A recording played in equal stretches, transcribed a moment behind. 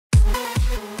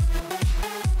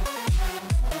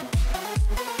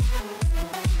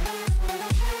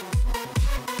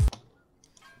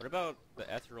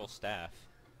staff.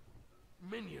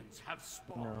 Minions have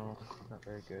spawned. No, not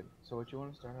very good. So what you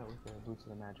want to start out with the Boots of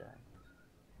the Magi?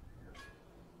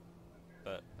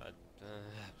 But,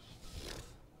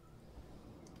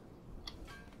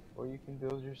 Or you can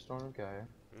build your Storm of Gaia.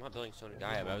 I'm not building Stone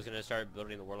Gaia, but I was gonna start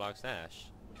building the Warlock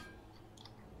Stash.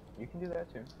 You can do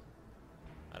that too.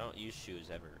 I don't use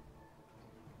shoes ever.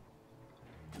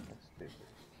 That's stupid.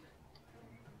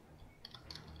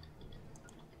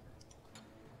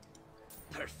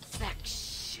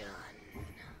 Perfection.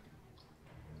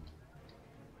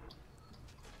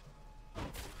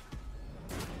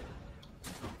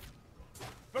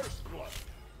 First blood.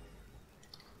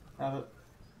 Have it.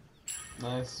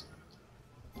 Nice.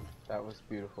 That was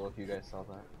beautiful if you guys saw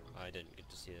that. I didn't get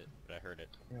to see it, but I heard it.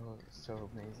 It was so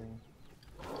amazing.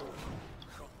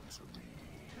 Come to me.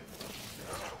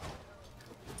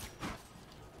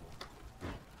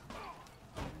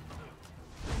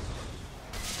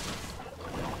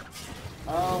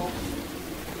 Oh,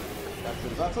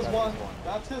 that's his one. one.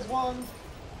 That's his one.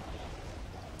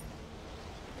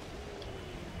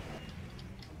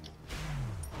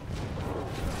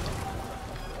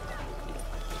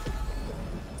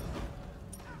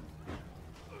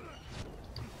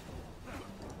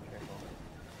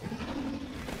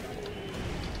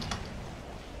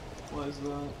 What is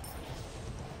that?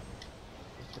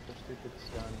 Super stupid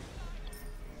stun.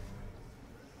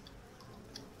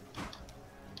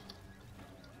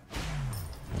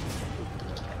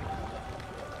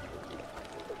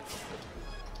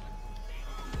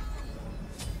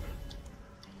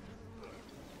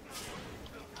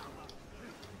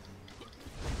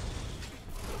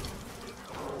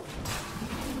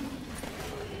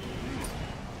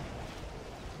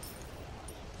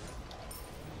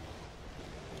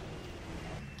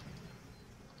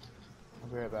 I'll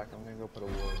be right back. I'm gonna go put a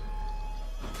ward.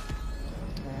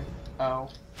 Okay. Ow.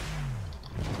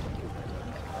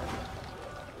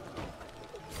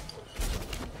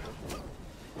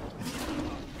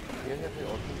 Do you guys have the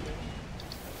ultimate thing?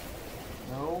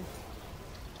 No.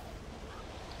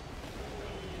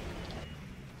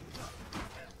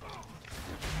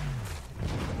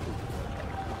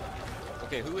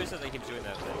 Okay, who is it that keeps doing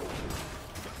that thing?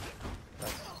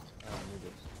 That's, I don't need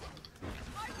this.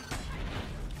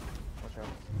 Watch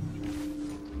out.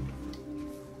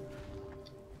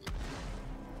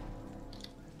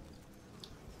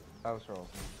 That was her ultimate.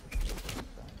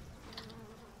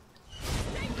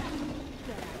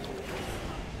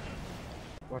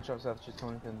 Watch out, Seth. She's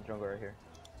coming from the jungle right here.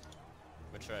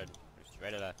 Which red?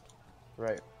 Right or left?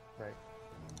 Right, right.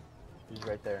 She's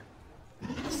right there.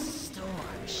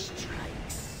 Storm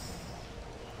strikes.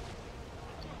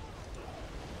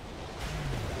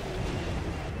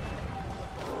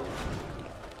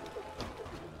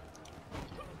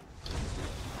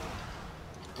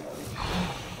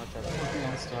 Watch out. Working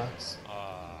on stacks.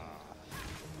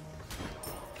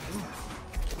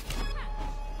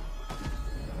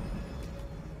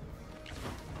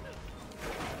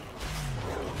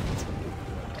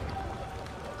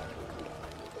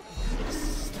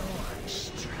 Storm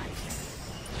strikes.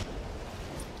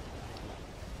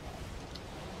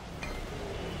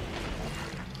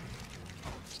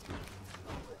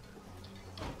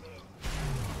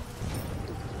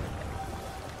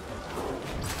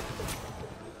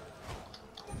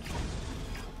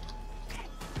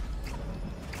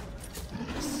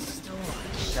 Storm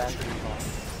Dash strikes. and fall.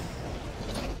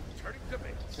 Turning to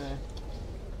base. Okay.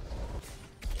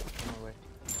 On my way.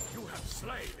 You have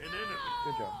slain an enemy.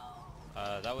 Good job.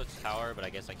 That was tower, but I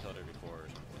guess I killed her before.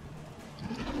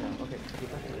 Yeah, okay.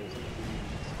 Get back to base.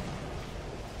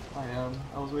 I am.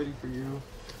 I was waiting for you.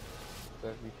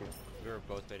 Seth, you too. We were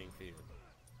both waiting for you.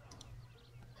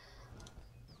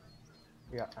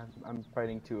 Yeah, I'm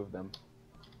fighting two of them.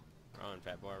 Run,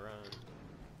 fat boy, run.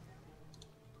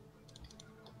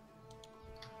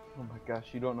 Oh my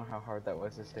gosh, you don't know how hard that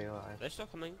was to stay alive. They're still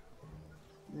coming.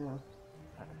 Yeah.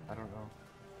 I don't know.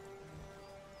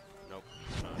 Nope.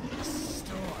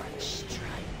 Storm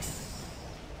strikes.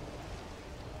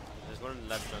 There's one in the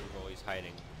left jungle, he's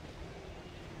hiding.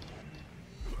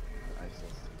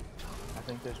 ISIS. I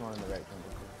think there's one in the right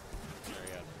jungle. There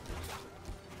he is.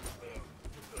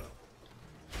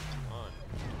 Come on.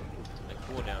 The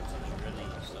cooldown seems really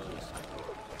slow this time.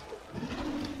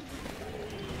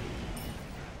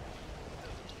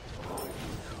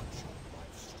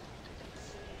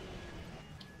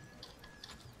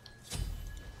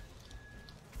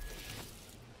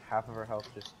 Half of her health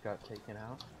just got taken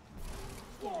out.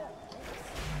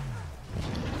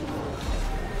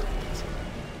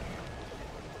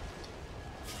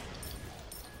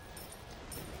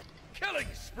 Killing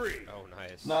spree. Oh,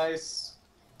 nice. Nice.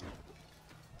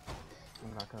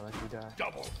 not gonna let you die.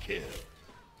 Double kill.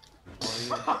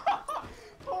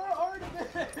 Poor Artemis!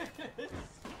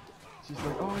 She's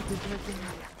like, oh, I think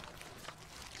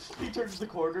I He turns the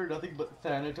corner, nothing but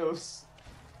Thanatos.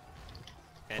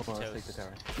 can. Hold on, let's take the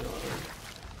tower.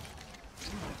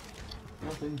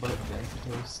 Nothing but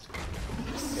Thanatos.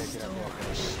 Yeah, get up, get up, get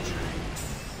up.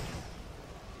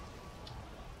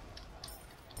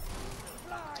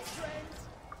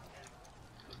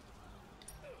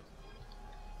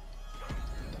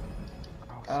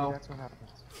 Oh, see, Ow. that's what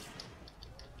happens.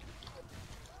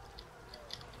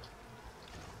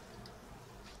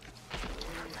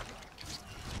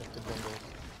 That's the jungle.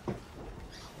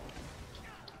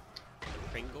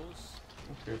 Pringles?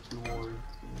 Okay, 2 wards.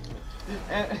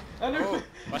 Oh,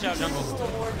 watch out, jungle.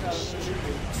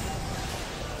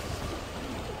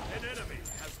 An enemy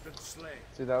has been slain.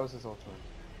 See, that was his ultimate.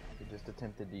 He just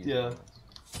attempted to use Yeah. it.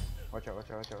 Watch out, watch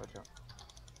out, watch out, watch out.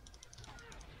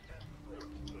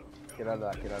 Get out of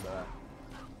that, get out of that.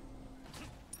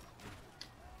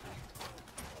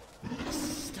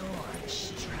 Storm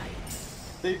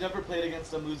strikes. They've never played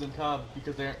against Amuz and Cobb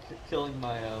because they aren't killing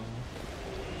my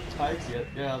tags yet.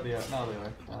 Yeah, they are. Now they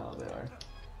are. Now they are.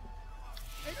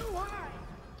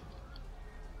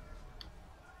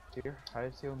 Here,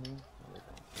 hive seal me. Oh, they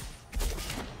don't.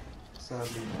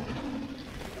 Sadly, no.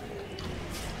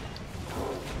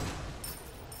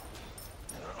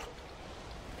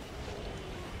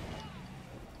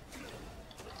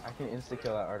 I can insta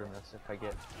kill that Artemis if I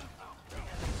get. Oh,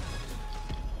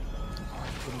 I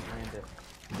couldn't land it.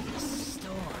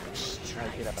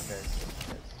 Alright, get up there.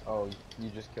 Oh, you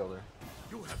just killed her.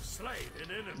 You have slain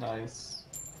an enemy. Nice.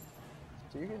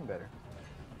 So you're getting better.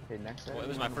 Okay, next Well, it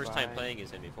was my first time playing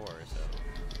as him before, so.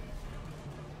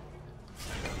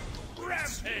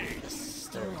 Rampage.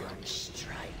 There we go. I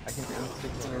can insta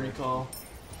It's kill gonna her. recall.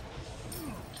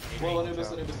 Well,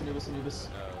 Anubis, Anubis, Anubis, Anubis.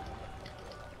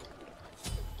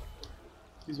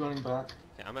 He's running back.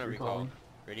 Okay, I'm gonna recall. Recalling.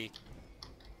 Ready?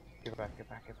 Get back, get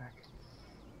back, get back.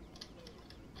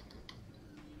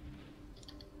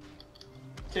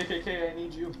 KKK, I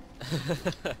need you.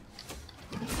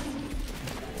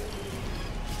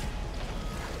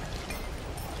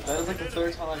 That is like the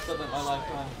 3rd time I've said that in my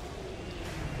lifetime.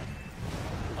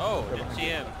 Oh, didn't see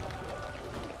him.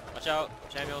 Watch out,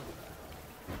 Samuel.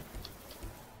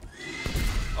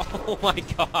 Oh my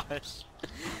gosh.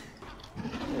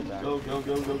 Get back. Go, go,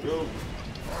 go, go, go.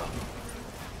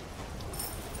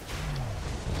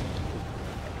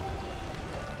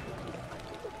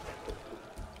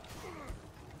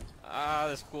 Ah,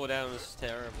 this cooldown is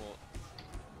terrible.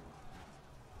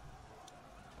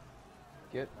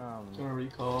 Get, Gonna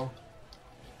recall.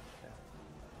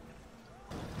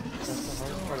 that's the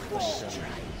hardest part of playing Samuel,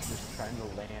 is just trying to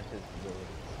land his abilities.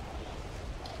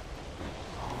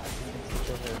 Oh, I can insta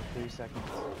kill her in 3 seconds.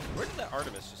 Where did that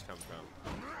Artemis just come from?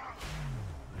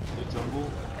 The jungle.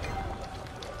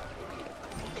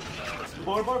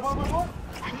 Boy, boy, boy, boy, boy!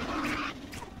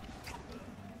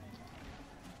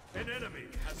 An enemy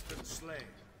has been slain.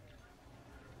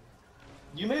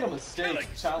 You made a mistake Killing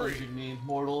spree. challenging me,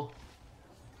 mortal.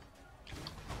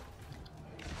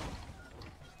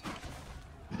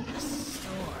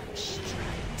 Storm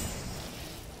strikes.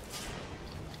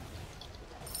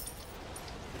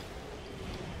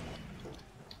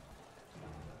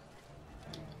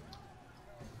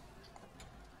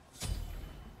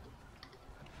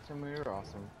 Samuel, you're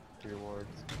awesome for your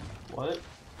wards. What?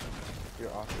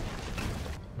 You're awesome.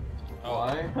 Oh,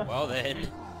 Why? well then.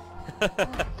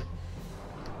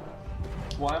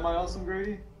 Why am I awesome,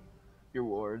 Grady? Your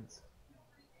wards.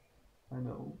 I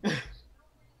know.